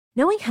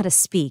Knowing how to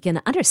speak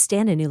and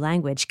understand a new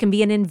language can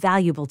be an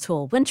invaluable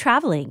tool when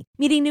traveling,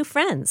 meeting new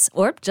friends,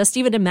 or just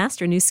even to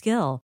master a new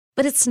skill.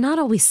 But it's not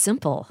always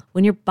simple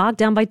when you're bogged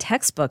down by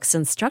textbooks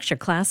and structured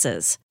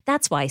classes.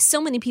 That's why so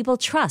many people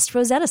trust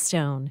Rosetta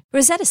Stone.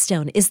 Rosetta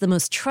Stone is the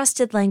most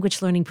trusted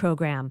language learning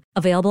program,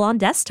 available on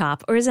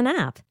desktop or as an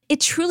app. It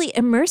truly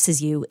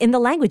immerses you in the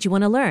language you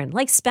want to learn,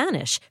 like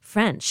Spanish,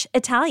 French,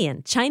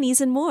 Italian,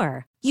 Chinese, and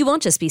more. You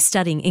won't just be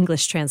studying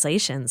English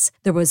translations.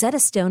 The Rosetta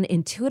Stone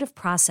intuitive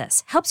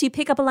process helps you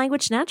pick up a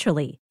language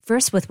naturally,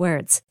 first with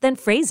words, then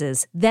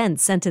phrases, then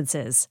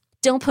sentences.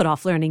 Don't put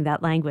off learning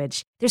that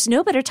language. There's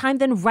no better time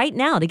than right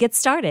now to get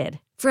started.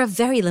 For a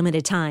very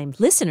limited time,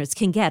 listeners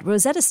can get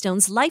Rosetta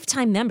Stone's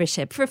lifetime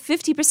membership for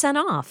 50%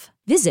 off.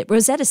 Visit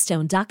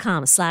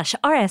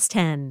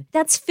rosettastone.com/rs10.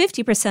 That's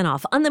 50%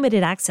 off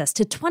unlimited access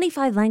to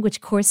 25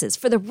 language courses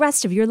for the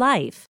rest of your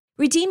life.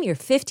 Redeem your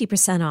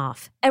 50%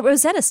 off at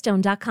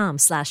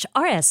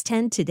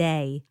rosettastone.com/rs10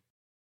 today.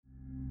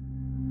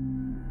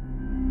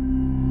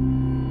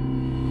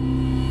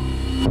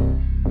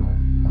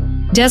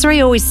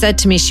 Desiree always said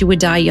to me she would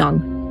die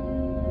young.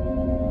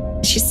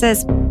 She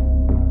says,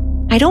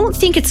 I don't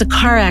think it's a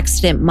car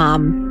accident,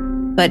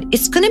 Mom, but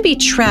it's going to be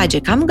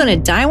tragic. I'm going to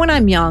die when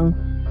I'm young.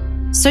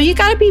 So you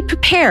got to be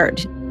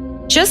prepared.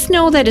 Just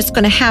know that it's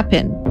going to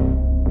happen.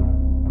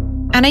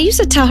 And I used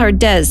to tell her,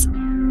 Des,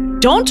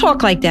 don't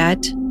talk like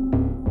that.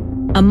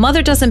 A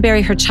mother doesn't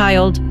bury her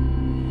child.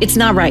 It's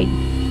not right.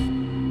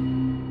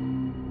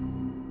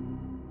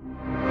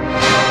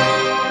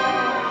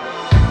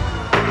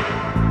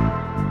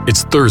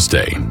 It's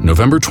Thursday,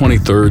 November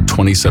 23rd,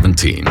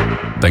 2017,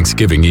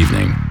 Thanksgiving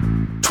evening.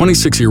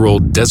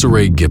 26-year-old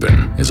Desiree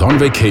Gibbon is on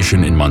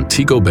vacation in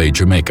Montego Bay,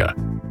 Jamaica,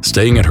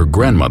 staying at her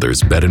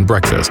grandmother's bed and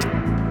breakfast.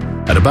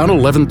 At about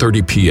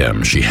 11:30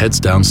 p.m., she heads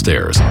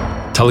downstairs,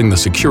 telling the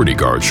security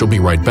guard she'll be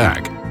right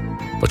back,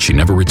 but she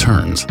never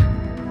returns.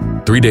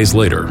 3 days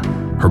later,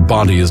 her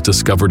body is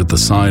discovered at the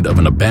side of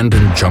an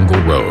abandoned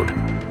jungle road.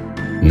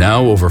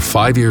 Now, over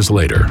 5 years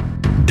later,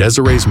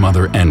 Desiree's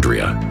mother,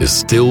 Andrea, is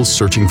still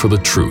searching for the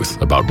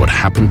truth about what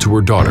happened to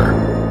her daughter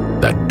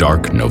that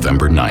dark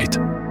November night.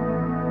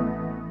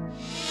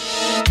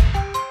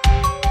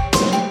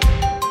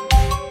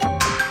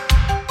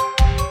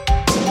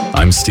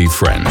 I'm Steve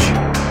French,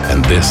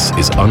 and this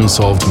is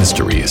Unsolved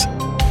Mysteries,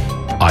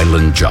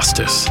 Island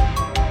Justice.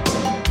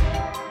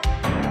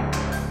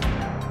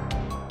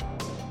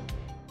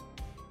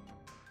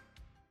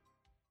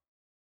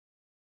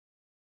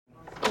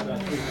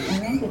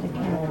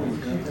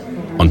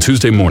 On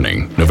Tuesday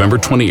morning, November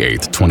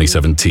 28,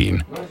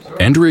 2017,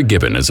 Andrea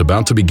Gibbon is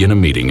about to begin a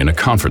meeting in a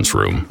conference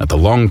room at the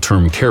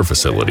long-term care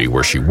facility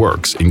where she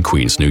works in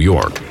Queens, New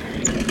York.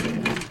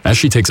 As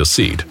she takes a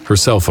seat, her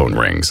cell phone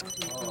rings.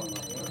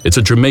 It's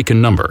a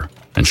Jamaican number,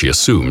 and she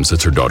assumes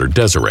it's her daughter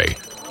Desiree,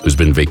 who's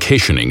been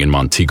vacationing in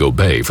Montego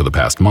Bay for the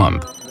past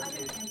month.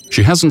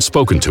 She hasn't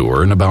spoken to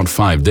her in about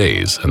 5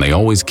 days, and they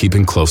always keep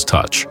in close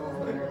touch.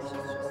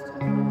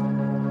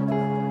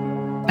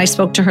 I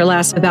spoke to her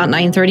last about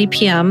 9:30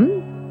 p.m.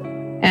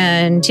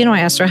 And, I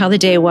asked her how the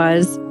day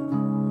was.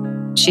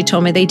 She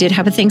told me they did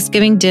have a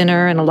Thanksgiving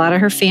dinner and a lot of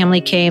her family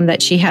came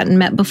that she hadn't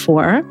met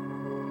before.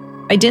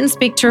 I didn't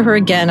speak to her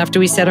again after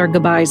we said our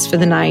goodbyes for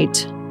the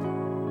night.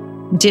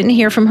 Didn't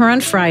hear from her on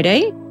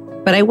Friday,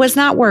 but I was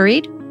not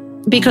worried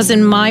because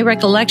in my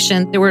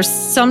recollection, there were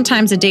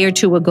sometimes a day or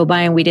two would go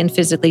by and we didn't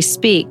physically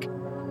speak.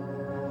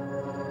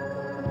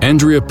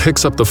 Andrea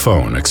picks up the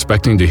phone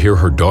expecting to hear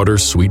her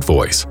daughter's sweet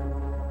voice.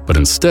 But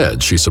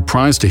instead, she's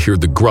surprised to hear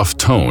the gruff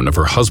tone of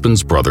her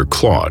husband's brother,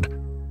 Claude,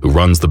 who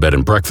runs the bed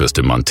and breakfast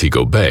in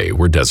Montego Bay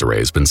where Desiree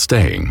has been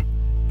staying.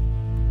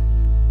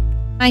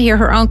 I hear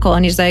her uncle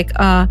and he's like,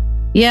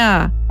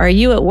 yeah, are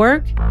you at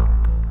work?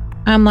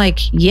 I'm like,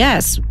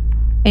 yes.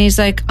 And he's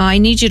like, I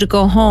need you to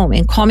go home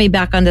and call me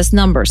back on this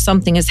number.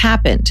 Something has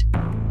happened.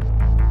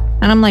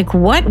 And I'm like,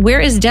 what? Where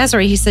is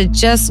Desiree? He said,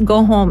 just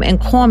go home and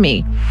call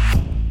me.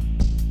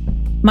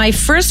 My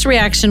first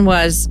reaction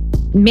was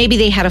maybe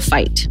they had a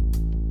fight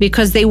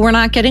because they were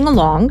not getting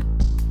along.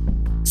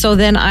 So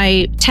then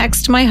I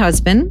text my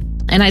husband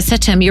and I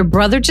said to him, your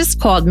brother just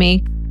called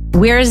me.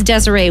 Where is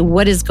Desiree?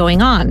 What is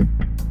going on?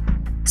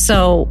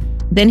 So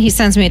then he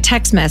sends me a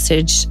text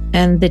message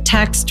and the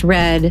text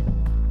read,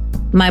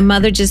 my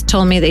mother just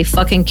told me they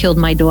fucking killed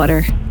my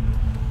daughter.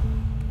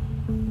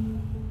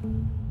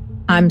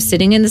 I'm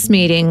sitting in this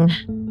meeting.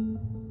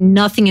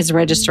 Nothing is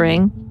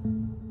registering.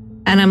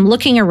 And I'm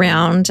looking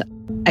around.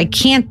 I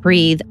can't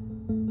breathe.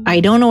 I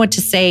don't know what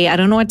to say. I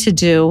don't know what to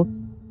do.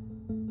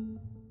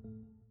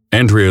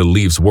 Andrea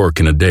leaves work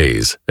in a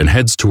daze and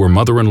heads to her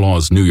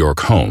mother-in-law's New York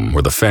home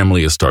where the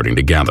family is starting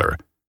to gather.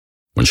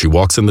 When she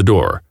walks in the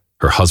door,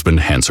 her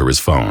husband hands her his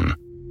phone.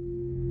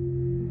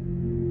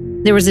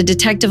 There was a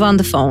detective on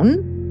the phone,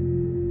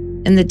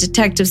 and the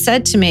detective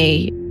said to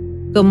me,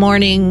 good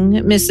morning,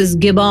 Mrs.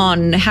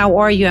 Gibbon. How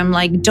are you? I'm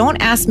like,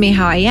 don't ask me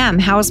how I am.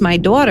 How's my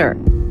daughter?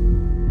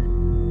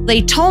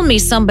 They told me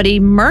somebody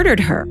murdered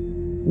her.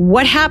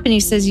 What happened? He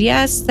says,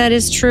 yes, that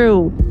is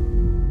true.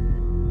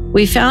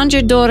 We found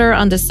your daughter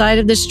on the side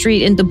of the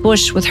street in the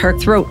bush with her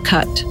throat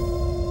cut.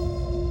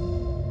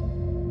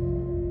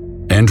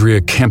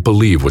 Andrea can't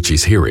believe what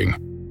she's hearing.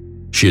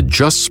 She had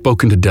just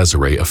spoken to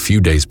Desiree a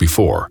few days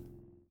before.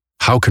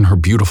 How can her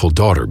beautiful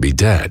daughter be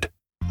dead?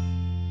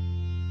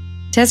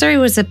 Desiree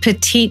was a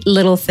petite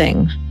little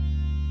thing.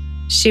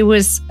 She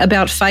was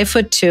about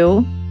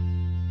 5'2",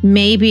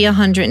 maybe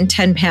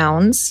 110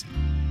 pounds.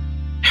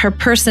 Her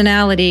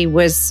personality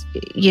was,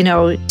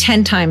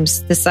 10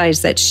 times the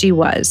size that she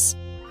was.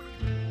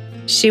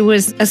 She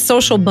was a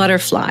social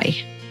butterfly.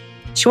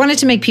 She wanted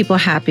to make people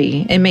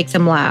happy and make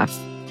them laugh.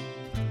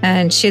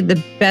 And she had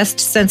the best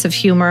sense of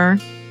humor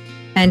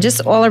and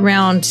just all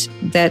around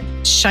that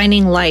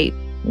shining light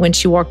when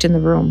she walked in the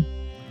room.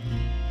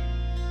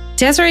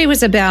 Desiree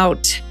was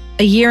about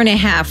a year and a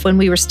half when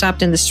we were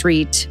stopped in the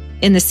street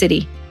in the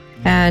city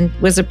and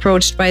was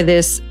approached by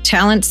this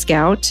talent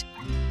scout.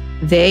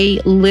 They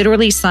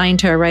literally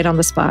signed her right on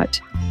the spot.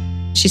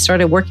 She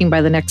started working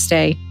by the next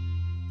day.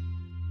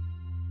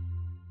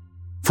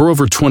 For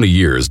over 20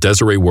 years,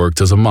 Desiree worked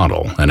as a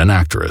model and an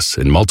actress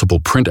in multiple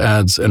print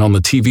ads and on the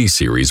TV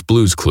series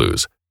Blue's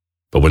Clues.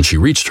 But when she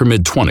reached her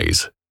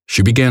mid-20s,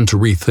 she began to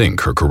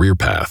rethink her career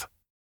path.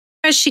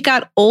 As she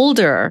got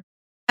older,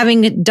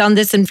 having done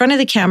this in front of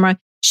the camera,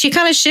 she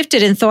kind of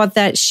shifted and thought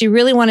that she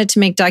really wanted to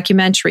make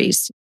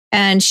documentaries.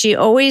 And she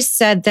always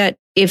said that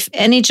if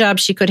any job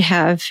she could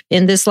have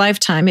in this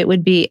lifetime, it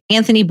would be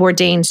Anthony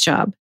Bourdain's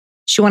job.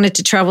 She wanted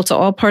to travel to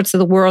all parts of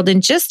the world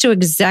and just do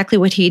exactly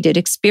what he did,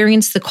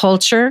 experience the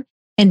culture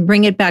and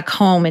bring it back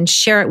home and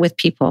share it with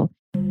people.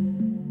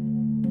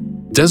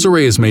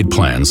 Desiree has made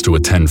plans to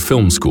attend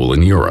film school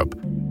in Europe,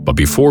 but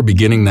before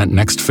beginning that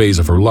next phase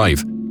of her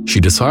life, she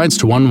decides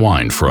to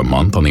unwind for a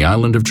month on the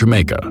island of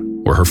Jamaica,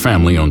 where her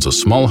family owns a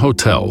small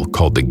hotel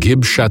called the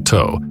Gibb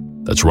Chateau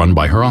that's run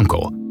by her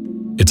uncle.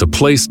 It's a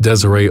place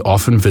Desiree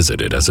often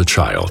visited as a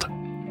child.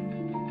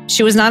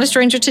 She was not a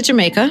stranger to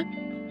Jamaica.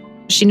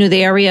 She knew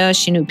the area,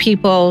 she knew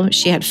people,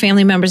 she had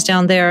family members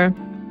down there.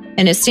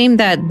 And it seemed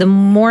that the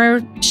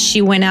more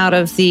she went out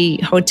of the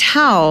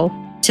hotel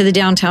to the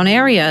downtown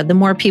area, the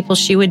more people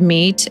she would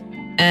meet.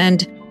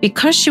 And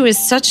because she was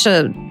such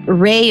a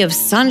ray of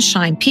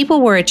sunshine,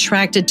 people were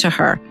attracted to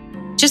her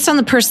just on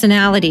the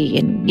personality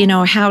and,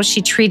 how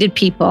she treated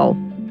people.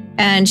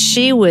 And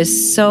she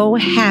was so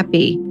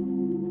happy.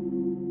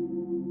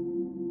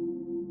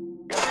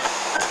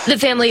 The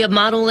family of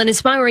model and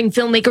aspiring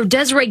filmmaker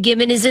Desiree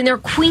Gibbon is in their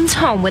Queens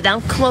home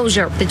without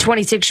closure. The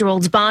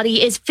 26-year-old's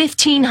body is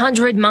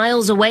 1,500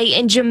 miles away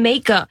in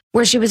Jamaica,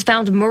 where she was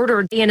found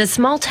murdered in a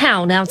small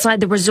town outside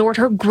the resort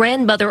her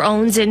grandmother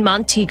owns in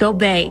Montego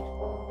Bay.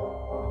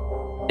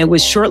 It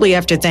was shortly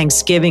after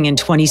Thanksgiving in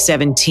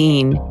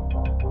 2017.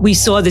 We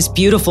saw this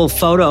beautiful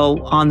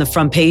photo on the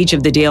front page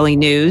of the Daily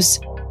News.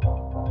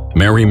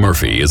 Mary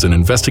Murphy is an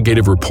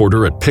investigative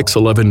reporter at Pix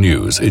 11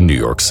 News in New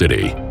York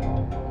City.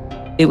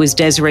 It was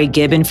Desiree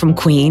Gibbon from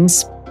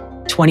Queens,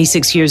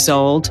 26 years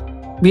old,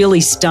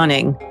 really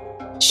stunning.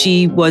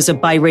 She was a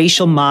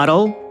biracial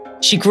model.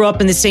 She grew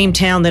up in the same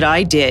town that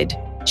I did.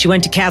 She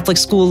went to Catholic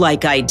school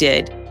like I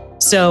did.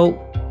 So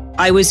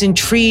I was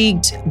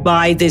intrigued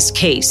by this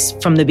case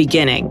from the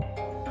beginning.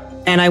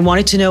 And I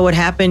wanted to know what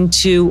happened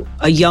to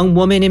a young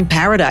woman in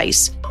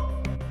paradise.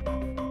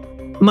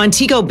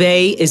 Montego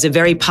Bay is a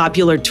very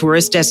popular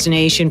tourist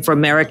destination for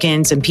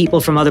Americans and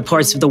people from other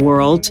parts of the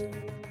world.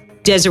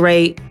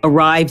 Desiree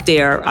arrived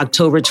there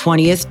October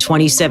 20th,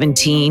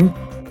 2017.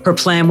 Her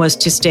plan was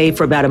to stay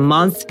for about a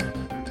month.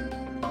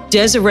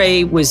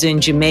 Desiree was in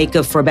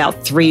Jamaica for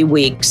about 3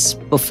 weeks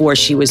before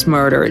she was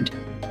murdered.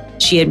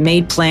 She had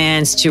made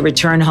plans to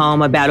return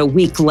home about a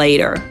week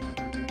later.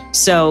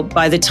 So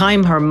by the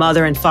time her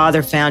mother and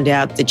father found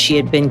out that she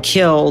had been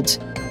killed,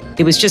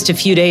 it was just a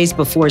few days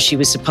before she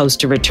was supposed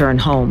to return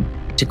home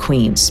to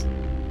Queens.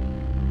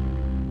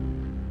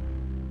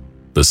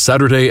 The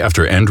Saturday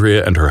after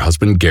Andrea and her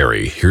husband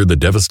Gary hear the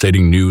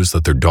devastating news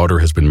that their daughter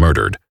has been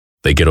murdered,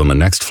 they get on the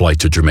next flight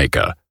to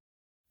Jamaica.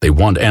 They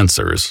want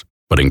answers,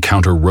 but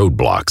encounter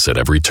roadblocks at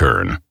every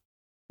turn.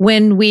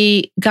 When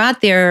we got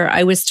there,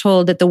 I was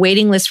told that the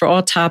waiting list for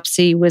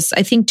autopsy was,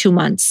 I think, 2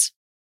 months.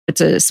 It's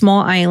a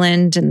small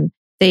island, and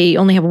they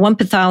only have one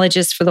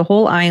pathologist for the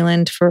whole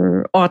island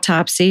for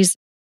autopsies.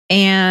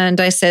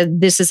 And I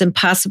said, this is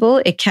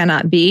impossible. It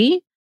cannot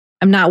be.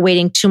 I'm not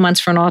waiting 2 months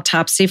for an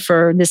autopsy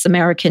for this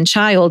American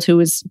child who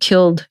was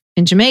killed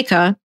in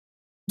Jamaica.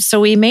 So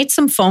we made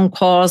some phone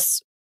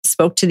calls,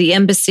 spoke to the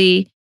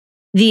embassy.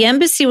 The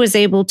embassy was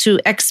able to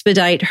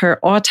expedite her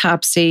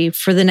autopsy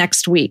for the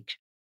next week.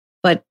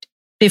 But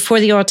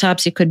before the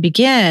autopsy could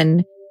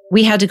begin,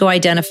 we had to go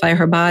identify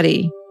her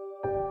body.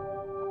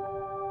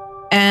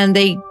 And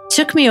they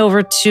took me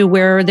over to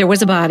where there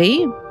was a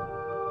body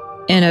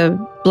in a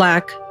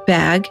black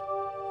bag,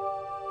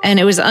 and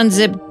it was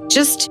unzipped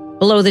just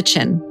below the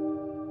chin.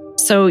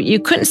 So you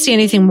couldn't see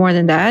anything more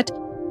than that.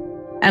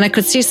 And I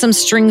could see some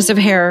strings of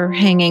hair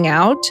hanging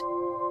out.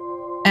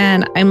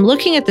 And I'm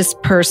looking at this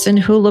person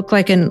who looked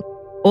like an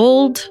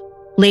old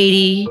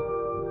lady,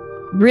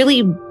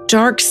 really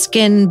dark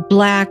skin,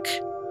 black,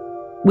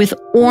 with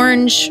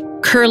orange,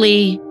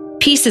 curly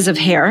pieces of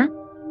hair.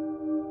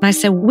 And I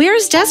said,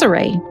 "Where's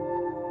Desiree?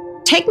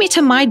 Take me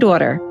to my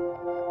daughter."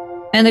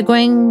 And they're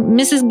going,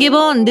 "Mrs.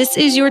 Gibbon, this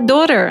is your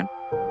daughter."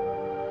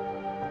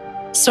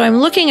 So I'm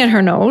looking at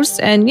her nose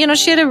and,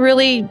 she had a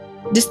really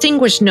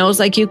distinguished nose,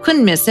 like you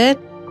couldn't miss it.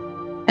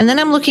 And then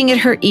I'm looking at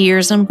her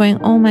ears. I'm going,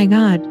 "Oh my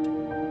God,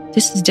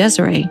 this is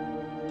Desiree."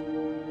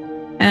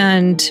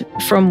 And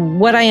from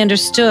what I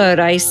understood,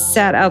 I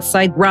sat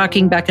outside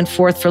rocking back and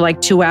forth for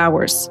like 2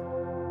 hours.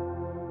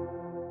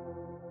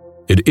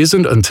 It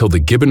isn't until the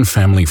Gibbon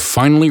family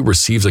finally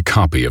receives a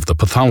copy of the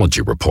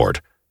pathology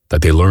report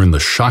that they learn the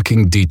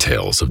shocking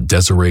details of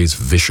Desiree's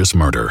vicious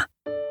murder.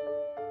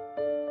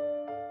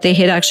 They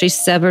had actually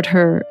severed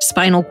her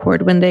spinal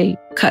cord when they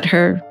cut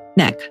her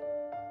neck.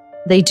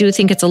 They do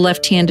think it's a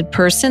left-handed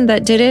person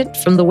that did it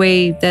from the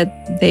way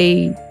that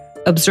they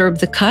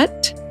observed the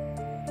cut.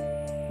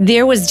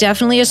 There was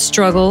definitely a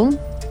struggle.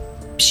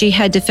 She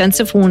had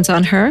defensive wounds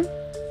on her.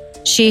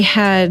 She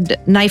had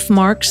knife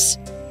marks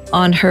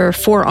on her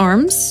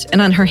forearms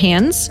and on her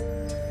hands.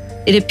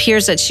 It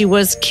appears that she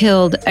was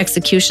killed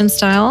execution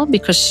style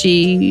because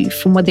she,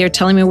 from what they're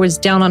telling me, was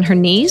down on her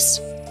knees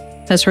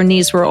because her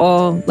knees were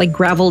all like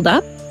graveled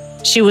up.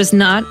 She was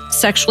not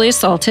sexually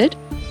assaulted.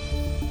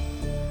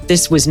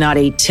 This was not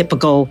a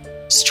typical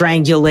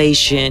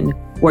strangulation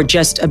or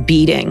just a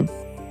beating.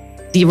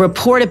 The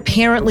report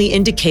apparently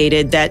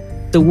indicated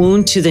that the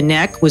wound to the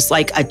neck was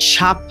like a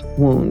chop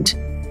wound.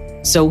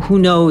 So who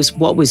knows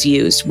what was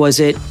used? Was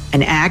it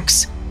an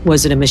axe?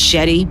 Was it a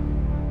machete?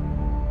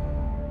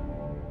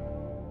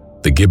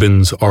 The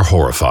Gibbons are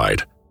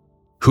horrified.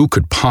 Who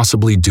could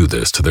possibly do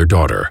this to their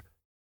daughter?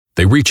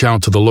 They reach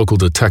out to the local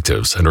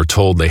detectives and are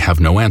told they have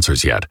no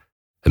answers yet,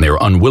 and they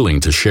are unwilling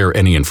to share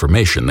any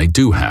information they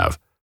do have.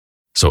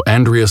 So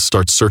Andrea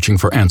starts searching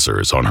for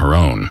answers on her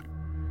own.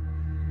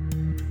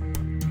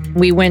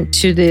 We went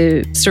to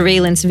the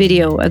surveillance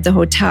video of the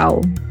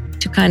hotel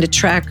to kind of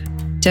track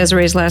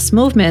Desiree's last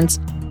movements.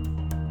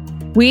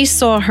 We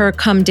saw her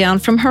come down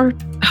from her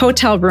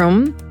hotel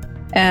room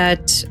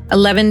at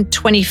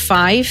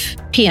 11:25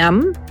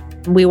 p.m.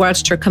 We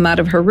watched her come out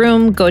of her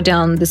room, go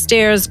down the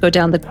stairs, go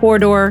down the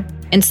corridor,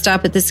 and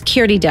stop at the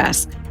security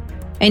desk.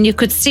 And you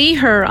could see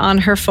her on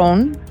her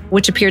phone,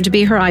 which appeared to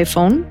be her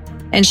iPhone.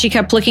 And she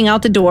kept looking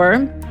out the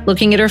door,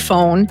 looking at her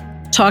phone,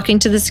 talking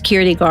to the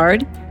security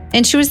guard.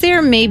 And she was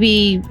there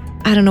maybe,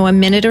 a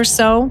minute or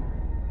so.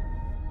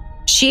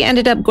 She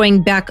ended up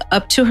going back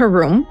up to her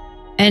room,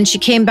 and she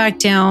came back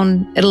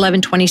down at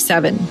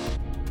 11:27.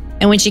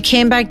 And when she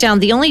came back down,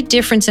 the only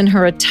difference in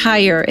her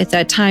attire at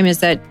that time is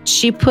that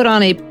she put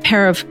on a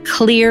pair of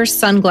clear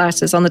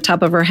sunglasses on the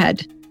top of her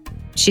head.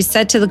 She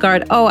said to the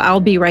guard, "Oh,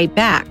 I'll be right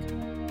back."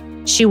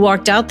 She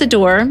walked out the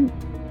door.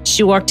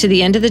 She walked to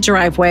the end of the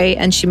driveway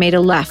and she made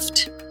a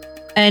left.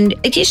 And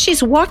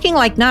she's walking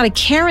like not a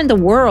care in the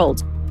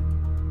world.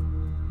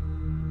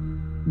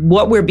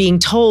 What we're being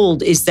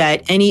told is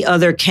that any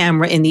other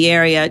camera in the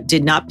area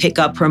did not pick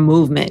up her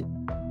movement,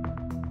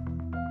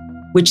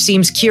 which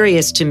seems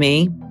curious to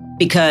me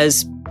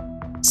because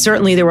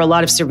certainly there were a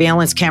lot of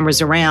surveillance cameras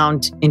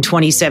around in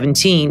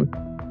 2017.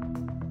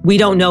 We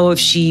don't know if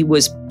she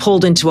was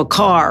pulled into a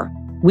car.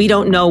 We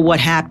don't know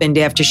what happened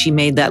after she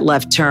made that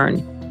left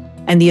turn.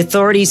 And the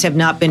authorities have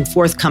not been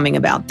forthcoming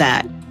about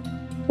that.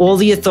 All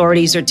the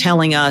authorities are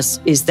telling us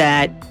is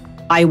that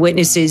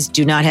eyewitnesses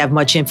do not have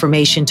much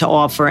information to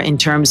offer in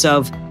terms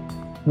of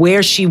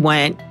where she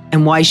went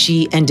and why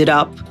she ended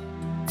up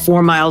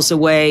 4 miles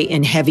away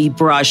in heavy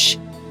brush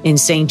in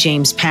St.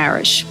 James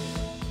Parish.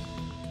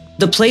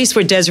 The place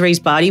where Desiree's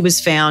body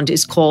was found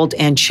is called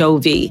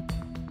Anchovy,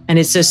 and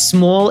it's a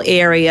small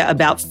area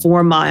about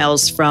 4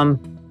 miles from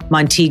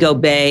Montego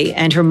Bay.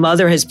 And her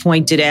mother has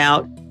pointed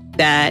out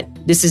that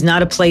this is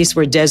not a place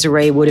where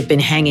Desiree would have been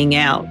hanging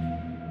out.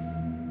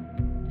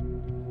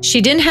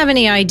 She didn't have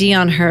any ID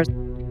on her.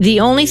 The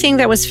only thing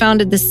that was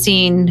found at the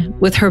scene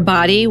with her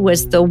body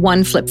was the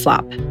one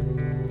flip-flop.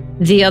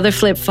 The other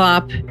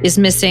flip-flop is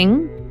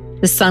missing.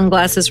 The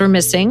sunglasses were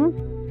missing.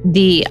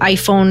 The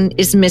iPhone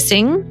is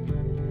missing.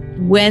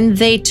 When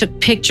they took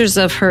pictures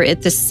of her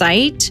at the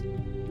site,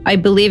 I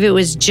believe it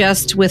was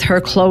just with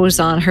her clothes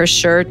on, her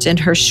shirt and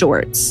her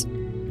shorts.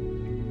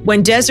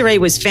 When Desiree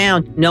was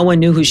found, no one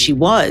knew who she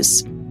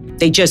was.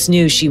 They just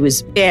knew she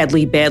was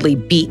badly, badly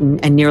beaten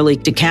and nearly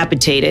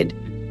decapitated.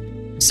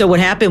 So what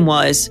happened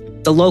was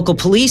the local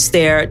police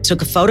there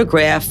took a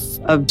photograph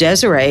of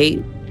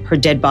Desiree, her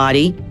dead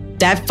body.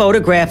 That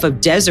photograph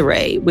of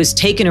Desiree was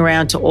taken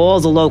around to all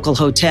the local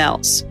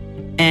hotels.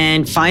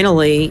 And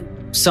finally,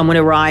 someone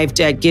arrived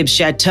at Gibbs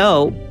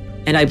Chateau,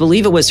 and I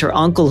believe it was her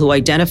uncle who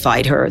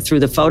identified her through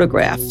the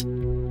photograph.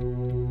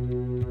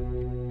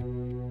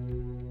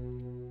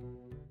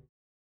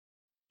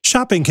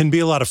 Shopping can be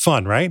a lot of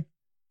fun, right?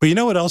 But you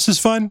know what else is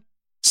fun?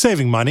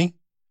 Saving money.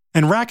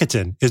 And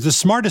Rakuten is the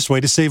smartest way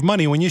to save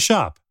money when you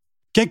shop.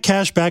 Get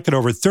cash back at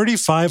over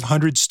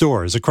 3,500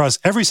 stores across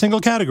every single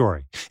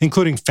category,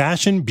 including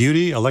fashion,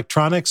 beauty,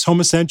 electronics, home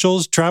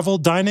essentials, travel,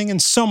 dining,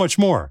 and so much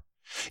more.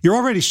 You're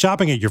already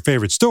shopping at your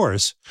favorite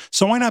stores,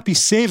 so why not be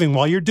saving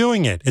while you're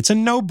doing it? It's a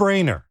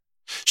no-brainer.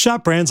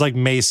 Shop brands like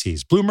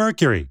Macy's, Blue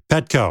Mercury,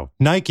 Petco,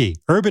 Nike,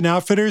 Urban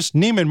Outfitters,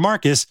 Neiman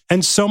Marcus,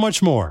 and so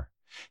much more.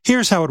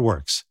 Here's how it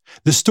works.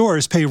 The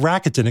stores pay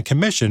Rakuten a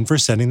commission for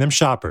sending them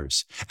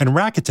shoppers, and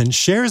Rakuten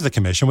shares the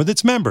commission with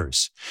its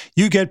members.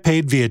 You get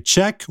paid via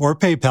check or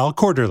PayPal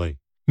quarterly.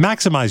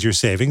 Maximize your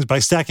savings by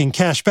stacking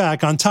cash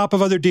back on top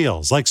of other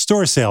deals like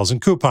store sales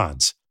and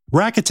coupons.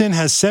 Rakuten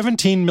has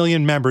 17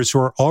 million members who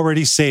are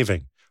already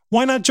saving.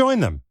 Why not join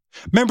them?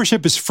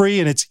 Membership is free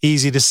and it's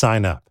easy to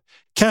sign up.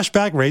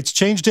 Cashback rates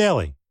change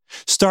daily.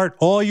 Start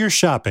all your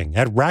shopping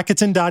at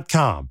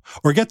Rakuten.com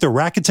or get the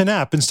Rakuten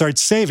app and start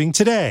saving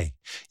today.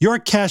 Your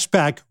cash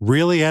back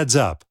really adds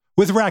up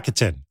with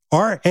Rakuten.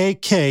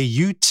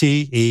 Rakuten.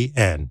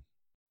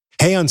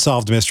 Hey,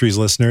 Unsolved Mysteries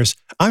listeners.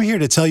 I'm here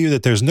to tell you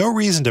that there's no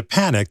reason to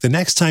panic the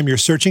next time you're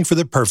searching for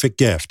the perfect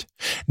gift.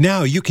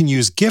 Now you can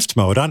use gift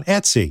mode on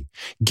Etsy.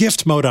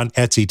 Gift mode on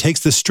Etsy takes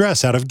the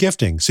stress out of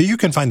gifting so you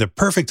can find the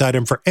perfect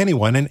item for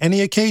anyone and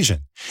any occasion.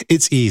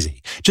 It's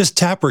easy. Just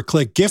tap or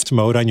click gift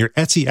mode on your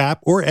Etsy app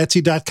or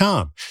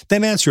Etsy.com.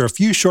 Then answer a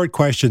few short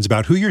questions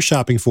about who you're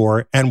shopping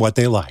for and what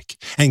they like.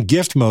 And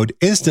gift mode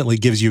instantly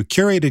gives you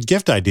curated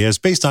gift ideas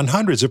based on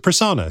hundreds of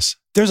personas.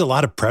 There's a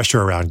lot of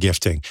pressure around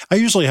gifting. I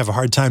usually have a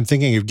hard time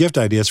thinking of gift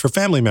ideas for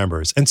family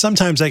members, and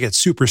sometimes I get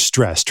super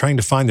stressed trying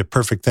to find the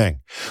perfect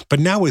thing.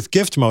 But now with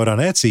gift mode on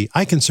Etsy,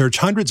 I can search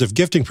hundreds of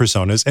gifting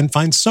personas and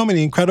find so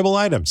many incredible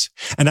items.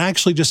 And I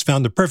actually just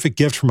found the perfect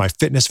gift for my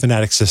fitness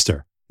fanatic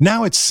sister.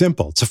 Now it's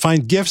simple to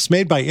find gifts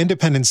made by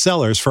independent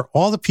sellers for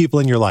all the people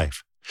in your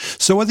life.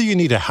 So whether you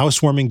need a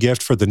housewarming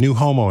gift for the new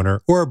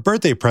homeowner or a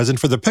birthday present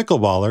for the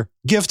pickleballer,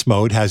 gift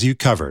mode has you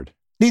covered.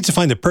 Need to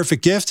find the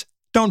perfect gift?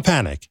 Don't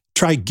panic.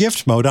 Try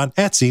gift mode on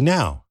Etsy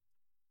now.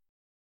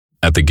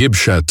 At the Gibb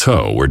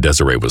Chateau where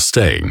Desiree was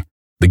staying,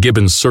 the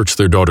Gibbons searched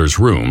their daughter's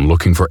room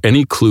looking for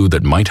any clue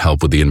that might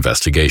help with the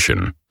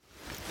investigation.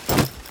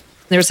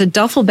 There's a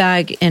duffel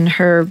bag in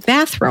her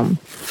bathroom.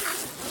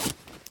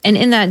 And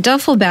in that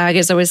duffel bag,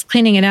 as I was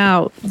cleaning it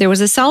out, there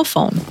was a cell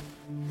phone.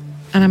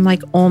 And I'm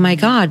like, oh my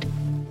God,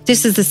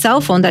 this is the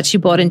cell phone that she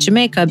bought in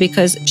Jamaica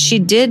because she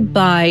did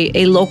buy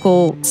a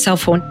local cell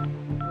phone.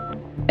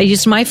 I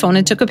used my phone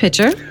and took a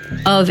picture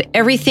of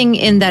everything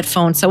in that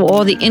phone. So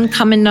all the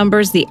incoming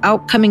numbers, the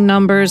outgoing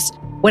numbers,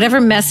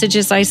 whatever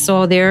messages I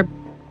saw there.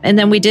 And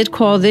then we did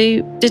call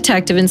the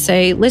detective and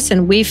say,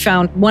 listen, we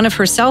found one of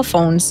her cell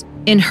phones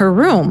in her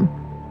room.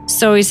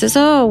 So he says,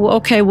 oh,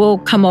 okay, we'll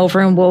come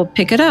over and we'll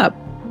pick it up.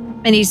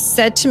 And he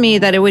said to me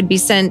that it would be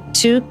sent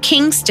to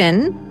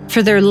Kingston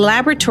for their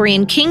laboratory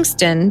in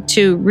Kingston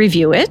to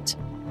review it.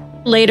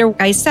 Later,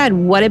 I said,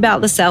 what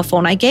about the cell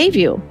phone I gave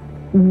you?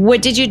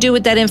 What did you do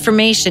with that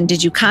information?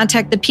 Did you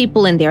contact the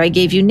people in there? I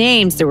gave you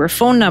names. There were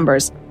phone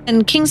numbers.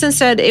 And Kingston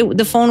said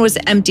the phone was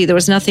empty. There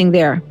was nothing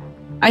there.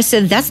 I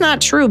said, that's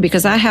not true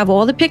because I have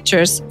all the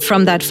pictures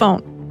from that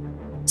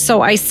phone.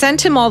 So I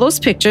sent him all those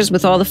pictures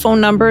with all the phone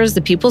numbers,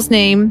 the people's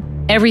name,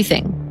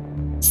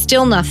 everything.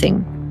 Still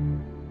nothing.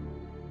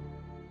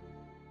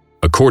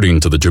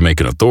 According to the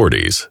Jamaican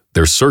authorities,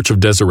 their search of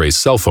Desiree's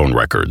cell phone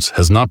records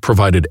has not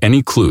provided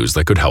any clues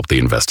that could help the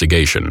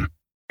investigation.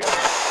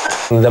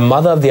 The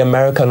mother of the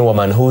American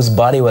woman whose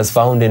body was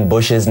found in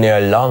bushes near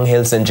Long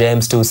Hill, St.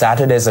 James 2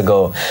 Saturdays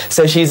ago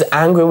says she's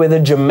angry with the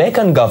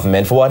Jamaican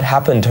government for what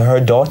happened to her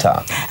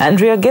daughter.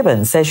 Andrea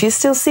Gibbon says she's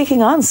still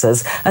seeking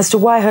answers as to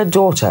why her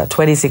daughter,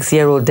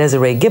 26-year-old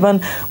Desiree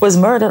Gibbon, was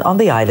murdered on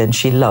the island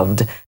she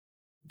loved.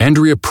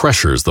 Andrea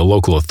pressures the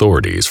local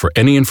authorities for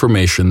any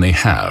information they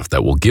have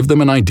that will give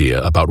them an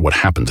idea about what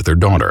happened to their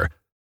daughter,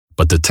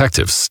 but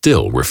detectives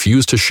still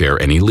refuse to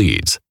share any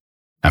leads.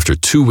 After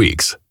 2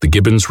 weeks, the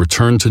Gibbons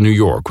returned to New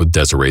York with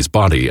Desiree's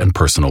body and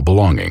personal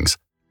belongings,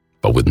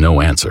 but with no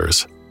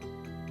answers.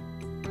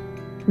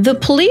 The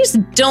police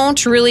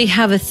don't really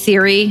have a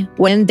theory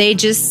when they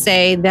just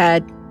say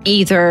that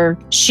either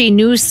she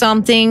knew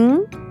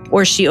something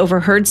or she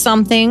overheard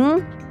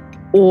something,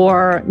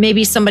 or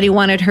maybe somebody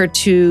wanted her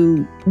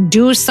to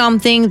do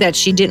something that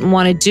she didn't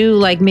want to do,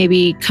 like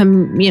maybe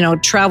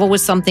travel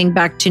with something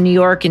back to New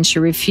York and she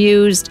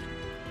refused.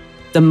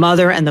 The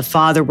mother and the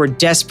father were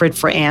desperate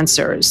for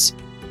answers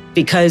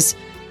because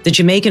the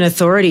Jamaican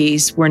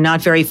authorities were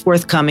not very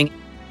forthcoming.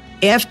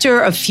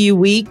 After a few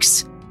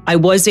weeks, I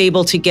was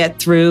able to get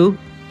through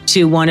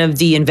to one of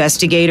the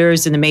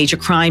investigators in the Major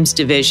Crimes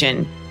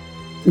Division.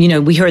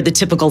 We heard the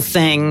typical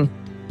thing.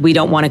 We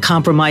don't want to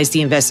compromise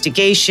the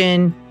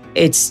investigation.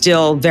 It's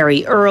still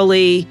very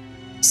early.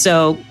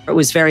 So it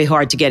was very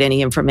hard to get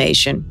any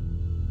information.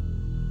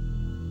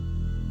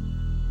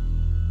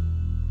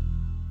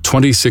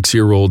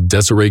 26-year-old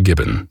Desiree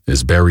Gibbon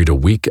is buried a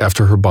week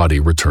after her body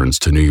returns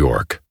to New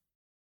York.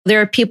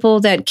 There are people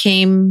that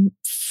came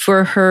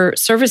for her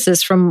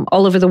services from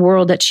all over the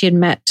world that she had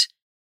met.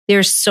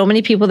 There's so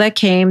many people that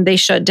came. They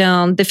shut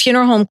down the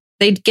funeral home.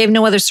 They gave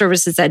no other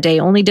services that day,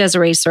 only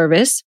Desiree's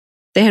service.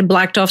 They had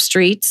blacked off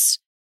streets.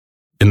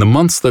 In the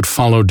months that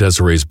follow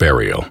Desiree's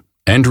burial,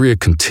 Andrea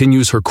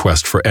continues her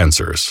quest for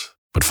answers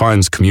but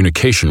finds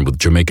communication with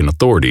Jamaican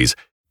authorities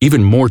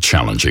even more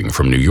challenging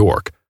from New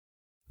York.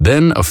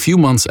 Then, a few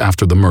months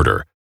after the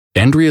murder,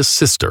 Andrea's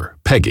sister,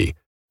 Peggy,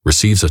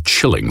 receives a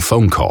chilling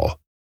phone call.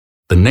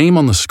 The name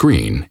on the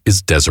screen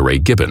is Desiree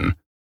Gibbon,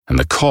 and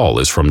the call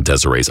is from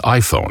Desiree's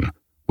iPhone,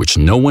 which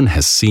no one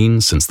has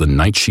seen since the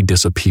night she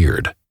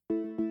disappeared.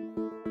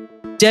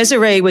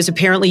 Desiree was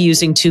apparently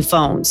using two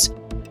phones.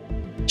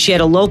 She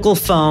had a local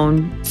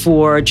phone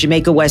for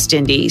Jamaica, West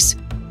Indies,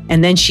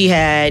 and then she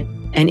had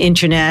an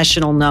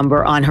international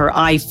number on her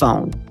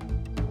iPhone.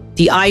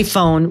 The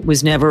iPhone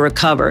was never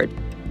recovered.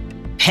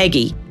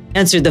 Peggy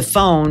answered the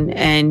phone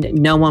and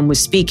no one was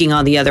speaking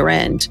on the other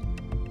end.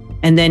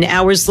 And then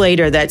hours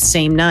later that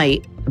same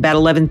night, about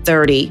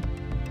 11:30,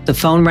 the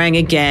phone rang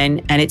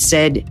again and it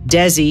said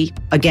Desi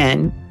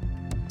again.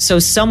 So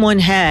someone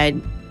had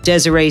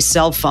Desiree's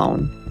cell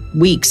phone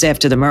weeks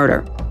after the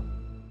murder.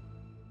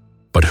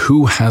 But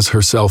who has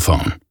her cell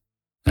phone?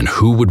 And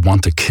who would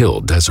want to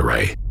kill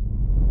Desiree?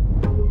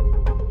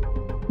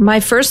 My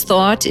first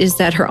thought is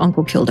that her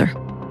uncle killed her.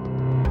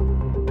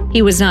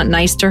 He was not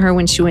nice to her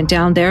when she went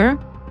down there.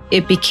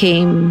 It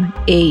became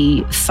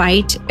a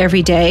fight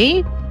every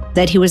day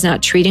that he was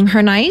not treating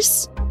her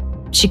nice.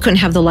 She couldn't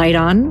have the light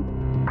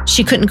on.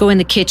 She couldn't go in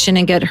the kitchen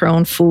and get her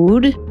own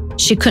food.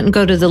 She couldn't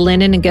go to the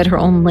linen and get her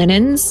own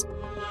linens.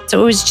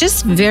 So it was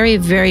just very,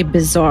 very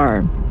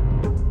bizarre.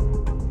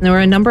 There were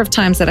a number of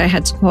times that I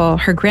had to call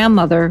her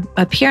grandmother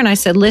up here and I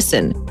said,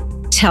 listen,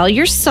 tell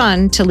your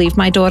son to leave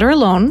my daughter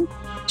alone.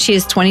 She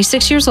is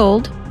 26 years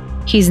old.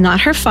 He's not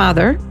her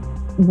father.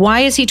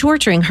 Why is he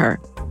torturing her?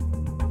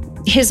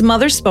 His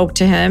mother spoke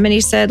to him and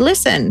he said,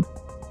 listen,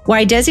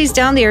 why Desi's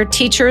down there,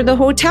 teach her the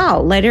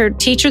hotel, let her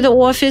teach her the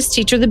office,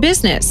 teach her the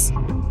business.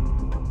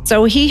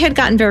 So he had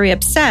gotten very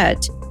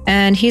upset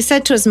and he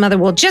said to his mother,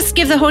 well, just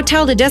give the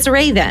hotel to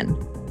Desiree then.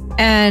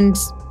 And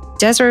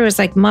Desiree was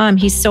like, Mom,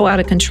 he's so out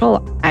of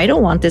control. I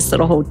don't want this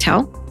little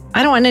hotel.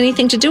 I don't want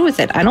anything to do with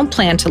it. I don't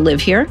plan to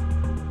live here.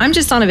 I'm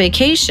just on a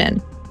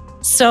vacation.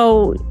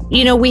 So,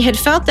 we had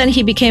felt then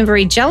he became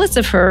very jealous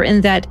of her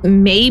in that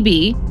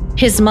maybe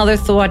his mother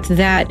thought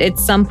that at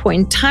some point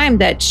in time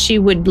that she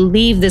would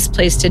leave this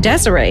place to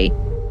Desiree.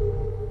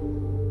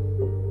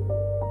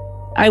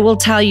 I will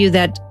tell you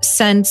that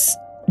since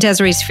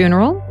Desiree's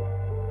funeral,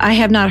 I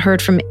have not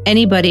heard from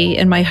anybody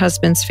in my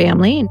husband's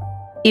family,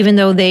 even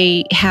though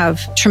they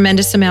have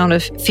tremendous amount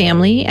of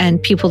family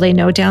and people they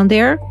know down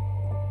there.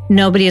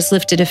 Nobody has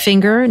lifted a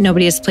finger.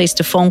 Nobody has placed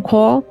a phone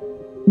call.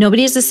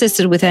 Nobody has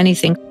assisted with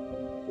anything.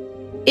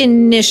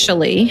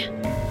 Initially,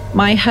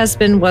 my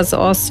husband was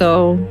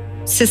also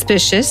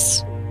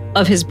suspicious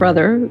of his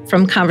brother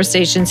from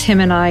conversations him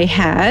and I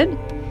had.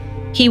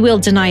 He will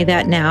deny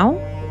that now.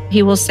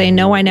 He will say,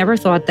 no, I never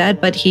thought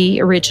that, but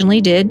he originally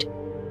did.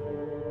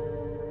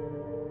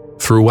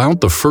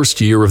 Throughout the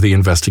first year of the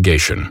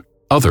investigation,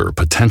 other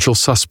potential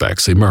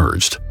suspects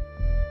emerged.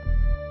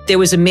 There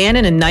was a man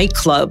in a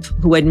nightclub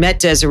who had met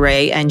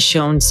Desiree and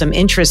shown some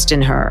interest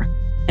in her.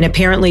 And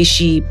apparently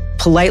she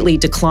politely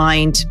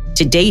declined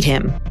to date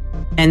him.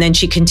 And then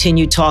she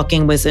continued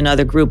talking with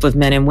another group of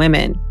men and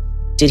women.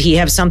 Did he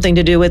have something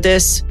to do with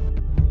this?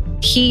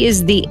 He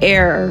is the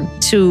heir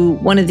to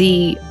one of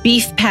the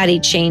beef patty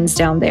chains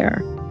down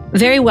there.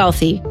 Very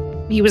wealthy.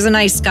 He was a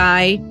nice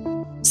guy.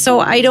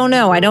 So I don't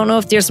know. I don't know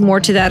if there's more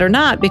to that or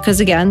not, because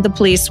again, the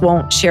police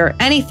won't share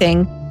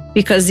anything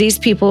because these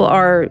people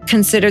are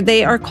considered,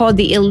 they are called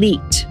the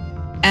elite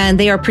and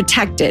they are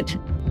protected.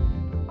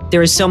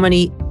 There are so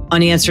many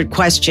unanswered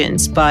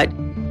questions, but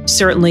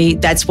certainly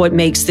that's what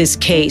makes this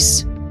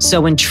case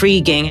so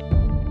intriguing.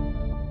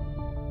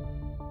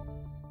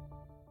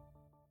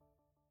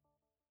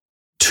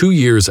 2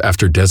 years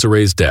after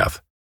Desiree's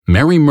death,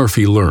 Mary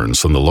Murphy learns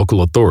from the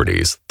local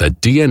authorities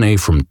that DNA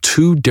from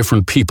 2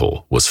 different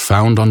people was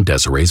found on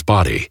Desiree's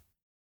body.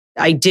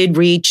 I did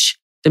reach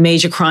the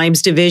Major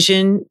Crimes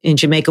Division in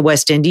Jamaica,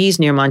 West Indies,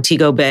 near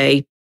Montego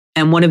Bay,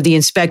 and one of the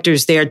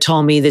inspectors there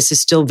told me this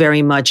is still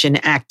very much an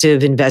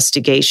active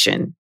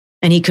investigation.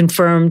 And he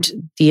confirmed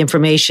the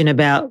information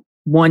about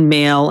 1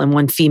 male and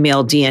 1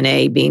 female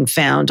DNA being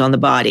found on the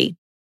body.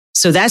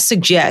 So that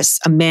suggests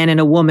a man and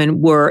a woman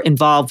were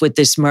involved with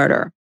this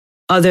murder.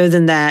 Other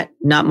than that,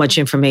 not much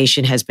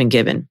information has been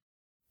given.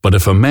 But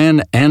if a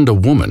man and a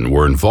woman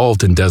were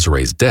involved in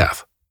Desiree's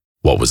death,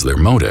 what was their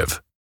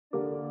motive?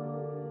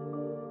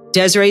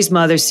 Desiree's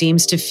mother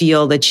seems to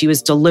feel that she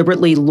was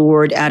deliberately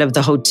lured out of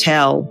the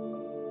hotel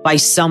by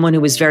someone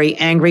who was very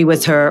angry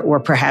with her or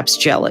perhaps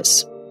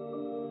jealous.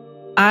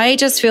 I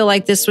just feel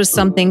like this was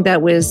something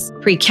that was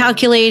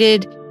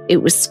pre-calculated.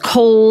 It was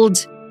cold.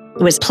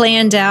 It was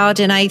planned out.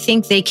 And I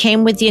think they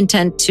came with the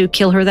intent to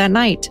kill her that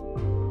night.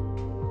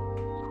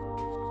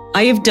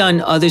 I have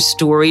done other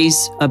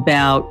stories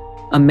about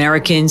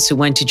Americans who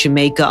went to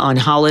Jamaica on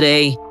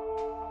holiday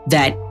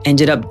that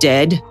ended up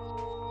dead.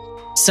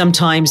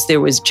 Sometimes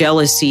there was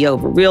jealousy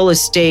over real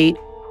estate,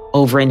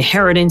 over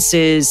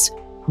inheritances.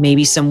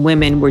 Maybe some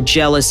women were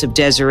jealous of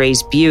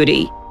Desiree's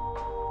beauty.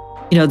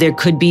 There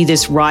could be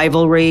this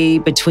rivalry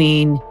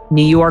between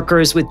New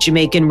Yorkers with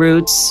Jamaican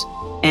roots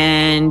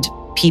and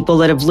people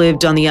that have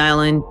lived on the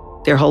island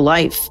their whole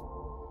life.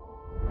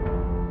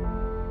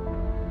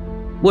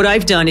 What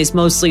I've done is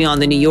mostly on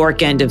the New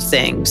York end of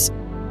things.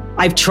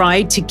 I've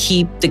tried to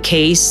keep the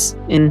case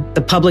in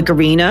the public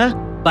arena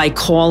by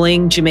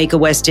calling Jamaica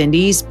West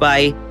Indies,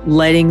 by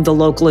letting the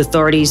local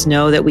authorities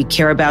know that we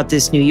care about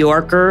this New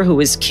Yorker who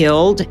was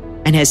killed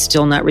and has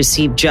still not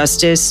received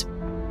justice.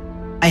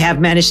 I have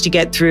managed to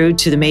get through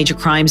to the Major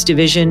Crimes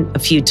Division a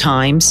few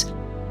times,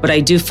 but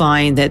I do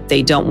find that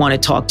they don't want to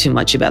talk too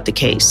much about the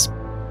case.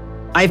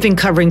 I've been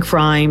covering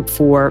crime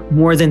for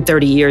more than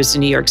 30 years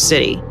in New York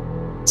City,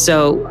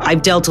 so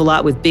I've dealt a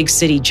lot with big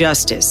city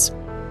justice.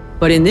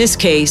 But in this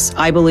case,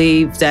 I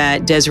believe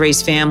that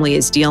Desiree's family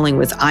is dealing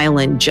with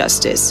island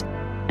justice.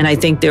 And I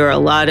think there are a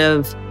lot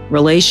of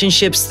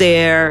relationships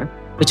there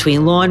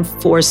between law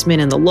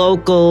enforcement and the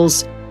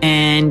locals,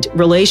 and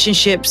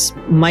relationships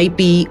might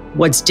be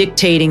what's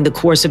dictating the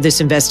course of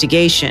this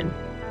investigation.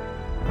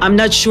 I'm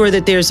not sure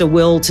that there's a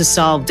will to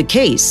solve the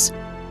case.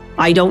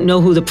 I don't know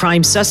who the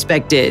prime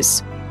suspect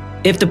is.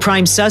 If the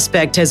prime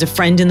suspect has a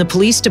friend in the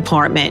police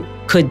department,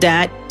 could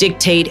that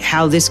dictate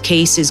how this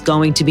case is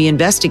going to be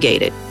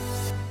investigated?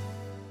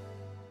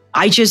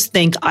 I just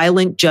think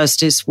island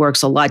justice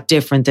works a lot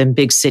different than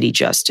big city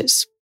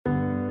justice.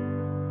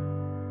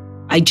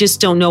 I just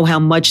don't know how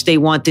much they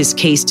want this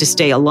case to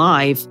stay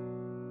alive,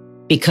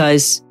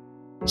 because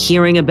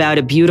hearing about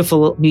a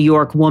beautiful New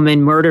York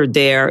woman murdered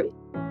there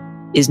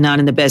is not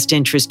in the best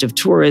interest of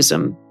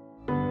tourism.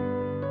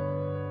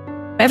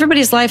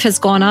 Everybody's life has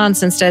gone on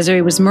since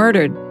Desiree was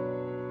murdered,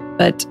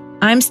 but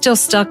I'm still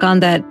stuck on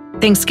that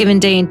Thanksgiving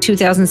Day in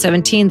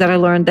 2017 that I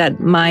learned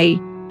that my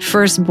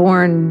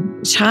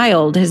firstborn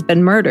child has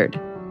been murdered.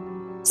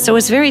 So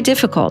it's very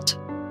difficult.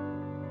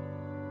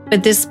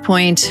 At this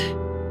point,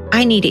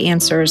 I need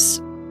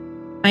answers.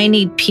 I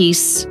need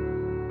peace.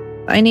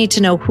 I need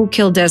to know who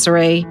killed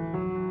Desiree.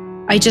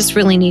 I just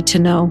really need to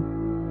know.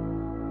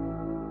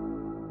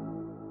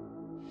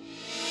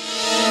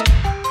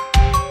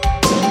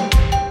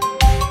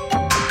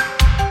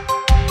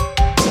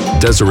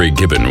 Desiree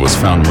Gibbon was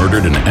found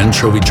murdered in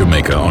Anchovy,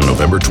 Jamaica on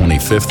November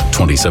 25,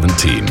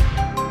 2017.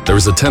 There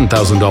is a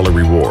 $10,000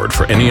 reward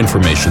for any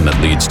information that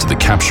leads to the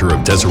capture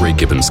of Desiree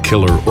Gibbon's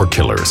killer or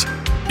killers.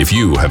 If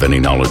you have any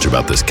knowledge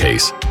about this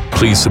case,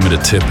 please submit a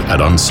tip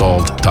at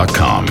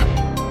unsolved.com.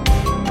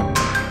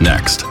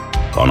 Next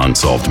on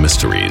Unsolved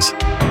Mysteries.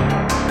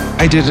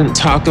 I didn't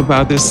talk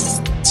about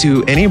this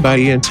to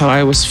anybody until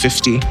I was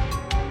 50.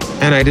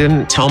 And I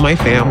didn't tell my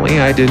family,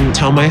 I didn't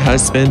tell my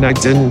husband, I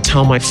didn't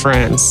tell my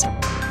friends.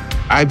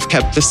 I've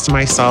kept this to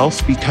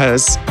myself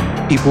because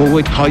people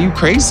would call you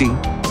crazy.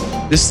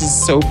 This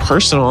is so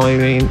personal. I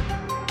mean,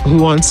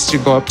 who wants to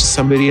go up to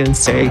somebody and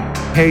say,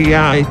 hey,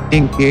 yeah, I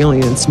think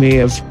aliens may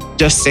have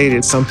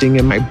gestated something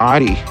in my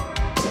body?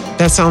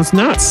 That sounds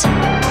nuts.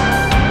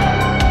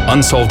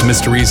 Unsolved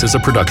Mysteries is a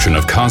production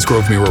of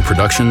Cosgrove Muro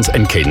Productions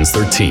and Cadence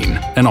 13,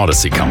 an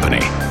Odyssey company.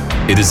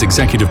 It is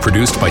executive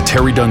produced by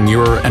Terry Dunn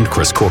Muir and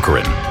Chris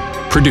Corcoran.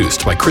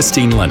 Produced by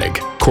Christine Lenig,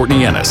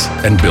 Courtney Ennis,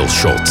 and Bill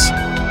Schultz.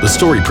 The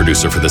story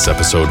producer for this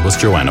episode was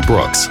Joanna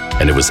Brooks,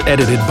 and it was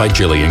edited by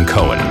Jillian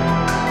Cohen.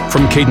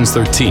 From Cadence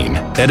 13,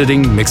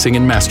 editing, mixing,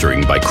 and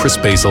mastering by Chris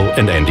Basil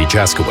and Andy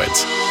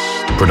Jaskowitz.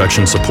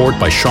 Production support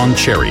by Sean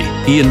Cherry,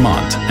 Ian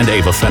Mont, and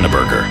Ava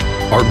Fenneberger.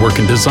 Artwork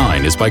and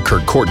design is by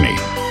Kurt Courtney.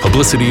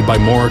 Publicity by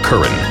Maura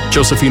Curran,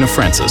 Josephina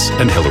Francis,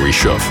 and Hilary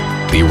Schuff.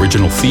 The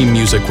original theme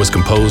music was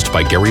composed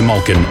by Gary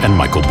Malkin and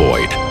Michael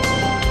Boyd.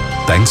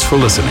 Thanks for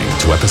listening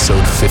to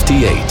episode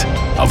 58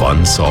 of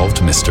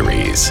Unsolved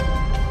Mysteries.